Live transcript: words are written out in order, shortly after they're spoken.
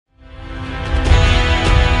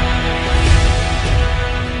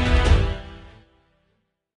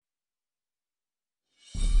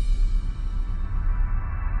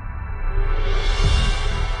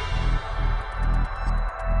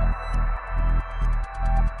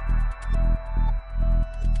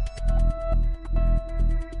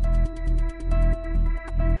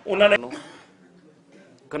उन्होंने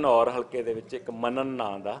घनौर हल्के दे विच एक मनन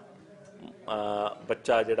नां दा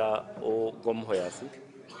बच्चा जिहड़ा वो गुम होया सी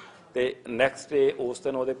ते नैक्सट डे उस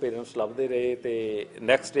दिन वो पेरेंट्स लभदे रहे ते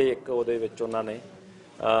नैक्सट डे एक वो उन्होंने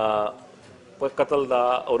कतल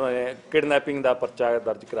का उन्होंने किडनैपिंग का परचा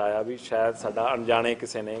दर्ज कराया भी शायद साडा अनजाने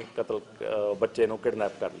किसी ने कतल बच्चे नूं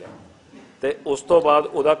किडनैप कर लिया। तो उस तो बाद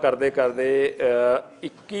उहदा करदे करदे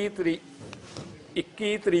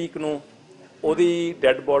 21 तरीक नूं उहदी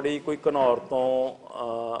डेड बॉडी कोई घनौर तो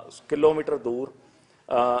किलोमीटर दूर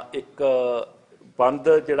एक बंद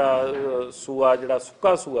जिहड़ा सूआ जिहड़ा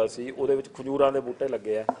सुक्का सूआ सी उहदे विच खजूरां दे बूटे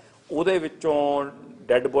लगे आ उहदे विचों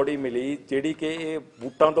डेड बॉडी मिली जिहड़ी कि ये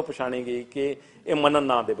बूटां तो पछाणी गई कि ये मनन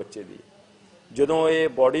नां दे बच्चे दी। जदों ये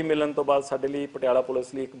बॉडी मिलन तो बाद साडे लई पटियाला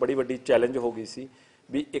पुलिस लई एक बड़ी वड्डी चैलेंज हो गई सी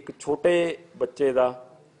भी एक छोटे बच्चे दा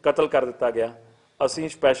कतल कर दिता गया। असीं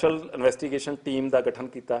स्पैशल इन्वैस्टिगेशन टीम का गठन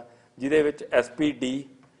किया जिहदे विच SP-D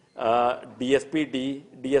DSP-D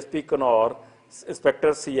DSP Ghanaur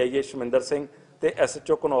inspector CIA Shaminder Singh ते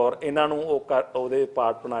SHO घनौर इन्हां नूं उहदे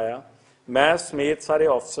पार्ट बनाया। मैं समेत सारे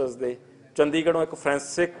ऑफिसर्स दे चंडीगढ़ों एक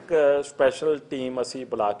फोरेंसिक स्पैशल टीम असी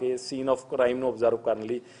बुला के सीन ऑफ क्राइम नूं ऑब्जर्व करने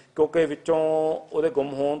लई क्योंकि विचों उहदे गुम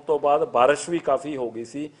होण तो बाद बारिश भी काफ़ी हो गई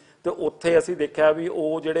सी तो उत्थे असी देखा भी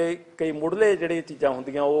वो जिहड़े कई मुढ़ले जिहड़ी चीज़ां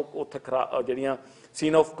हुंदियां वो उत्थे जिहड़ियां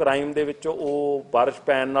सीन ऑफ क्राइम दे विच वो बारिश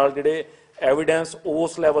पैण नाल जिहड़े एविडेंस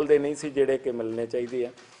उस लैवल दे नहीं सी जिहड़े कि मिलने चाहिए आ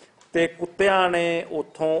ते कुत्तियां ने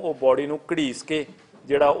उत्थों वो बॉडी नूं घड़ीस के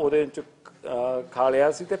जिहड़ा उहदे विच खा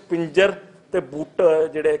लिया सी ते पिंजर ते बूट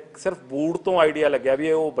जिहड़े सिर्फ बूट तो आइडिया लग्या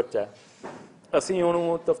भी वो बच्चा है। असीं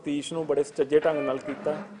उहनूं तफ्तीश नूं बड़े सुचज्जे ढंग नाल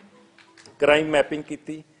कीता, क्राइम मैपिंग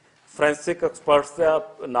कीती, फोरेंसिक एक्सपर्ट्स दा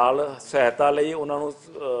नाल सहायता लई उहनां नूं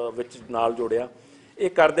विच नाल जोड़िया। ये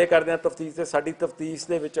करदे करदे तफ्तीश ते साडी तफ्तीश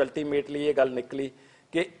दे विच अल्टीमेटली ये गल निकली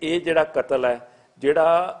कि ये जिहड़ा कतल है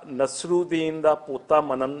जिहड़ा नसरुद्दीन दा पोता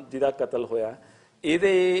मनन जिहदा कतल होया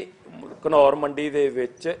ਇਹਦੇ ਘਨੌਰ ਮੰਡੀ ਦੇ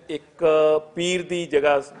ਵਿੱਚ ਇੱਕ ਪੀਰ ਦੀ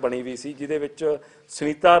ਜਗ੍ਹਾ ਬਣੀ ਹੋਈ ਸੀ ਜਿਹਦੇ ਵਿੱਚ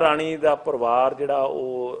ਸੁਨੀਤਾ ਰਾਣੀ ਦਾ ਪਰਿਵਾਰ ਜਿਹੜਾ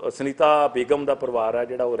ਉਹ ਸੁਨੀਤਾ ਬੇਗਮ ਦਾ ਪਰਿਵਾਰ ਹੈ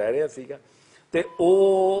ਜਿਹੜਾ ਉਹ ਰਹਿ ਰਿਹਾ ਸੀਗਾ ਤੇ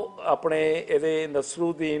ਉਹ ਆਪਣੇ ਇਹਦੇ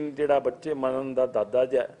ਨਸਰੂਦੀਨ ਜਿਹੜਾ ਬੱਚੇ ਮਨਨ ਦਾ ਦਾਦਾ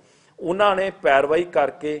ਜਿਹਾ ਉਹਨਾਂ ਨੇ ਪੈਰਵਾਈ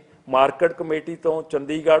ਕਰਕੇ ਮਾਰਕੀਟ ਕਮੇਟੀ ਤੋਂ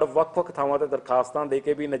ਚੰਡੀਗੜ੍ਹ ਵੱਖ-ਵੱਖ ਥਾਵਾਂ ਤੇ ਦਰਖਾਸਤਾਂ ਦੇ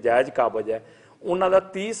ਕੇ ਵੀ ਨਜਾਇਜ਼ ਕਾਬਜ਼ ਹੈ ਉਹਨਾਂ ਦਾ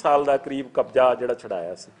 30 ਸਾਲ ਦਾ ਕਰੀਬ ਕਬਜ਼ਾ ਜਿਹੜਾ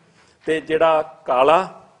ਛਡਾਇਆ ਸੀ ਤੇ ਜਿਹੜਾ ਕਾਲਾ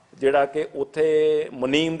ਜਿਹੜਾ ਕਿ ਉੱਥੇ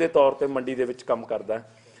ਮੁਨੀਮ ਦੇ ਤੌਰ ਤੇ ਮੰਡੀ ਦੇ ਵਿੱਚ ਕੰਮ ਕਰਦਾ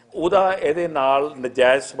ਉਹਦਾ ਇਹਦੇ ਨਾਲ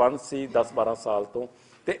ਨਜਾਇਜ਼ ਸੰਬੰਧ ਸੀ 10-12 ਸਾਲ ਤੋਂ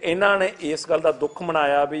ਤੇ ਇਹਨਾਂ ਨੇ ਇਸ ਗੱਲ ਦਾ ਦੁੱਖ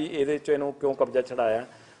ਮਨਾਇਆ ਵੀ ਇਹਦੇ ਚ ਇਹਨੂੰ ਕਿਉਂ ਕਬਜ਼ਾ ਛਡਾਇਆ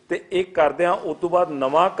ਤੇ ਇਹ ਕਰਦਿਆਂ ਉਸ ਤੋਂ ਬਾਅਦ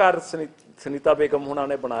ਨਵਾਂ ਘਰ ਸੁਨੀਤਾ ਬੇਗਮ ਹੁਣਾਂ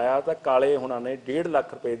ਨੇ ਬਣਾਇਆ ਤਾਂ ਕਾਲੇ ਹੁਣਾਂ ਨੇ 1.5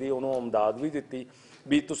 ਲੱਖ ਰੁਪਏ ਦੀ ਉਹਨੂੰ ਅਮਦਾਦ ਵੀ ਦਿੱਤੀ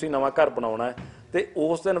ਵੀ ਤੁਸੀਂ ਨਵਾਂ ਘਰ ਬਣਾਉਣਾ ਹੈ ਤੇ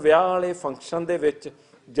ਉਸ ਦਿਨ ਵਿਆਹ ਵਾਲੇ ਫੰਕਸ਼ਨ ਦੇ ਵਿੱਚ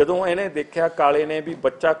ਜਦੋਂ ਇਹਨੇ ਦੇਖਿਆ ਕਾਲੇ ਨੇ ਵੀ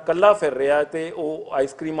ਬੱਚਾ ਕੱਲਾ ਫਿਰ ਰਿਹਾ ਤੇ ਉਹ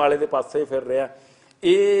ਆਈਸਕ੍ਰੀਮ ਵਾਲੇ ਦੇ ਪਾਸੇ ਫਿਰ ਰਿਹਾ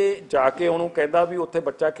ਇਹ ਜਾ ਕੇ ਉਹਨੂੰ ਕਹਿੰਦਾ ਵੀ ਉੱਥੇ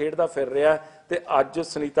ਬੱਚਾ ਖੇਡਦਾ ਫਿਰ ਰਿਹਾ ਤੇ ਅੱਜ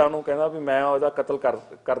ਸੁਨੀਤਾ ਨੂੰ ਕਹਿੰਦਾ ਵੀ ਮੈਂ ਉਹਦਾ ਕਤਲ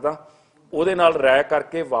ਕਰਦਾ ਉਹਦੇ ਨਾਲ ਰਾਇ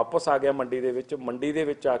ਕਰਕੇ ਵਾਪਸ ਆ ਗਿਆ ਮੰਡੀ ਦੇ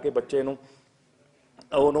ਵਿੱਚ ਆ ਕੇ ਬੱਚੇ ਨੂੰ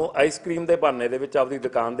ਉਹਨੂੰ ਆਈਸਕ੍ਰੀਮ ਦੇ ਬਹਾਨੇ ਦੇ ਵਿੱਚ ਆਪਦੀ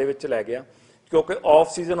ਦੁਕਾਨ ਦੇ ਵਿੱਚ ਲੈ ਗਿਆ ਕਿਉਂਕਿ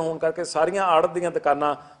ਆਫ ਸੀਜ਼ਨ ਹੋਣ ਕਰਕੇ ਸਾਰੀਆਂ ਆੜਤ ਦੀਆਂ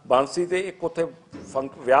ਦੁਕਾਨਾਂ ਬੰਦ ਸੀ ਤੇ ਇੱਕ ਉੱਥੇ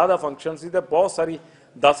ਵਿਆਹ ਦਾ ਫੰਕਸ਼ਨ ਸੀ ਤੇ ਬਹੁਤ ਸਾਰੀ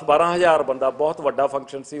 10-12 ਹਜ਼ਾਰ ਬੰਦਾ ਬਹੁਤ ਵੱਡਾ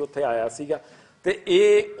ਫੰਕਸ਼ਨ ਸੀ ਉੱਥੇ ਆਇਆ ਸੀਗਾ ਤੇ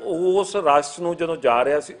ਇਹ ਉਸ ਰਸ਼ ਨੂੰ ਜਦੋਂ ਜਾ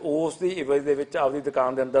ਰਿਹਾ ਸੀ ਉਸ ਦੀ ਇਵਜ਼ ਦੇ ਵਿੱਚ ਆਪਦੀ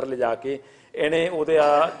ਦੁਕਾਨ ਦੇ ਅੰਦਰ ਲਿਜਾ ਕੇ ਇਹਨੇ ਉਹਦੇ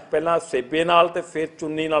ਪਹਿਲਾਂ ਸੇਬੇ ਨਾਲ ਤੇ ਫਿਰ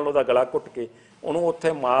ਚੁੰਨੀ ਨਾਲ ਉਹਦਾ ਗਲਾ ਘੁੱਟ ਕੇ ਉਹਨੂੰ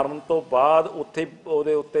ਉੱਥੇ ਮਾਰਨ ਤੋਂ ਬਾਅਦ ਉੱਥੇ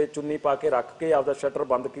ਉਹਦੇ ਉੱਤੇ ਚੁੰਨੀ ਪਾ ਕੇ ਰੱਖ ਕੇ ਆਪਦਾ ਸ਼ਟਰ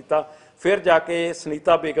ਬੰਦ ਕੀਤਾ ਫਿਰ ਜਾ ਕੇ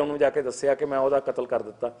ਸੁਨੀਤਾ ਬੇਗਮ ਨੂੰ ਜਾ ਕੇ ਦੱਸਿਆ ਕਿ ਮੈਂ ਉਹਦਾ ਕਤਲ ਕਰ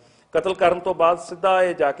ਦਿੱਤਾ। ਕਤਲ ਕਰਨ ਤੋਂ ਬਾਅਦ ਸਿੱਧਾ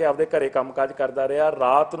ਇਹ ਜਾ ਕੇ ਆਪਦੇ ਘਰੇ ਕੰਮਕਾਜ ਕਰਦਾ ਰਿਹਾ।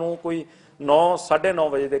 ਰਾਤ ਨੂੰ ਕੋਈ 9-9:30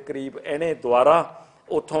 ਵਜੇ ਦੇ ਕਰੀਬ ਇਹਨੇ ਦੁਬਾਰਾ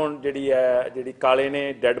ਉੱਥੋਂ ਜਿਹੜੀ ਕਾਲੇ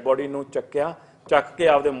ਨੇ ਡੈਡ ਬੋਡੀ ਨੂੰ ਚੱਕ ਕੇ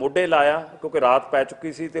ਆਪਦੇ ਮੋਢੇ ਲਾਇਆ ਕਿਉਂਕਿ ਰਾਤ ਪੈ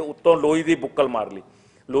ਚੁੱਕੀ ਸੀ ਤੇ ਉੱਤੋਂ ਲੋਹੀ ਦੀ ਬੁੱਕਲ ਮਾਰ ਲਈ।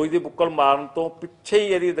 ਲੋਹੀ ਦੀ ਬੁੱਕਲ ਮਾਰਨ ਤੋਂ ਪਿੱਛੇ ਹੀ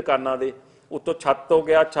ਇਹਦੀ ਦੁਕਾਨਾਂ ਦੇ ਉੱਤੋਂ ਛੱਤ ਤੋਂ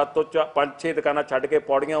ਗਿਆ, ਛੱਤ ਤੋਂ 5-6 ਦੁਕਾਨਾਂ ਛੱਡ ਕੇ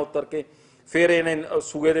ਪੌੜੀਆਂ ਉਤਰ ਕੇ ਫਿਰ ਇਹਨੇ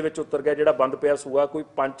ਸੂਏ ਦੇ ਵਿੱਚ ਉਤਰ ਗਿਆ ਜਿਹੜਾ ਬੰਦ ਪਿਆ ਸੂਆ ਕੋਈ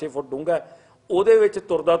 5-6 ਫੁੱਟ ਡੂੰਘਾ ਉਹਦੇ ਵਿੱਚ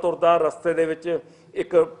ਤੁਰਦਾ ਰਸਤੇ ਦੇ ਵਿੱਚ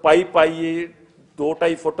ਇੱਕ ਪਾਈਪ ਆਈ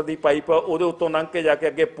 2-2.5 ਫੁੱਟ ਦੀ ਪਾਈਪ ਉਹਦੇ ਉੱਤੋਂ ਲੰਘ ਕੇ ਜਾ ਕੇ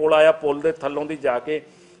ਅੱਗੇ ਪੁਲ ਆਇਆ ਪੁਲ ਦੇ ਥੱਲੋਂ ਦੀ ਜਾ ਕੇ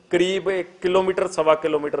ਕਰੀਬ 1 ਕਿਲੋਮੀਟਰ 1.25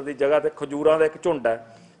 ਕਿਲੋਮੀਟਰ ਦੀ ਜਗ੍ਹਾ ਤੇ ਖਜੂਰਾਂ ਦਾ ਇੱਕ ਝੁੰਡ ਹੈ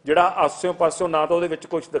ਜਿਹੜਾ ਆਸਿਓਂ ਪਾਸਿਓਂ ਨਾ ਤਾਂ ਉਹਦੇ ਵਿੱਚ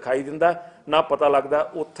ਕੁਝ ਦਿਖਾਈ ਦਿੰਦਾ ਨਾ ਪਤਾ ਲੱਗਦਾ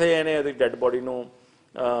ਉੱਥੇ ਇਹਨੇ ਉਹਦੀ ਡੈਡ ਬੋਡੀ ਨੂੰ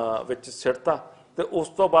ਵਿੱਚ ਸਿੱਟਤਾ ਤੇ ਉਸ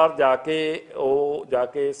ਤੋਂ ਬਾਅਦ ਜਾ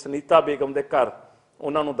ਕੇ ਸੁਨੀਤਾ ਬੇਗਮ ਦੇ ਘਰ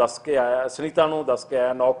ਉਹਨਾਂ ਨੂੰ ਦੱਸ ਕੇ ਆਇਆ ਸੁਨੀਤਾ ਨੂੰ ਦੱਸ ਕੇ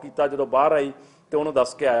ਆਇਆ ਨੌਕ ਕੀਤਾ ਜਦੋਂ ਬਾਹਰ ਆਈ ਤੇ ਉਹਨੂੰ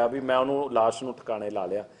ਦੱਸ ਕੇ ਆਇਆ ਵੀ ਮੈਂ ਉਹਨੂੰ ਲਾਸ਼ ਨੂੰ ਠਿਕਾਣੇ ਲਾ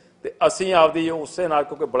ਲਿਆ ਤੇ ਅਸੀਂ ਆਪਦੀ ਉਸੇ ਨਾਲ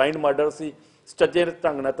ਕਿਉਂਕਿ ਬਲਾਈਂਡ ਮਰਡਰ ਸੀ ਸੁਚੱਜੇ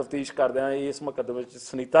ਢੰਗ ਨਾਲ ਤਫਤੀਸ਼ ਕਰਦੇ ਹਾਂ ਇਸ ਮੁਕੱਦਮੇ ਵਿੱਚ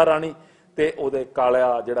ਸੁਨੀਤਾ ਰਾਣੀ ਤੇ ਉਹਦੇ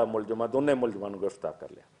ਕਾਲਾ ਜਿਹੜਾ ਮੁਲਜ਼ਮ ਆ ਦੋਨੇ ਮੁਲਜ਼ਮਾਂ ਨੂੰ ਗ੍ਰਿਫਤਾਰ ਕਰ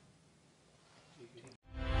ਲਿਆ।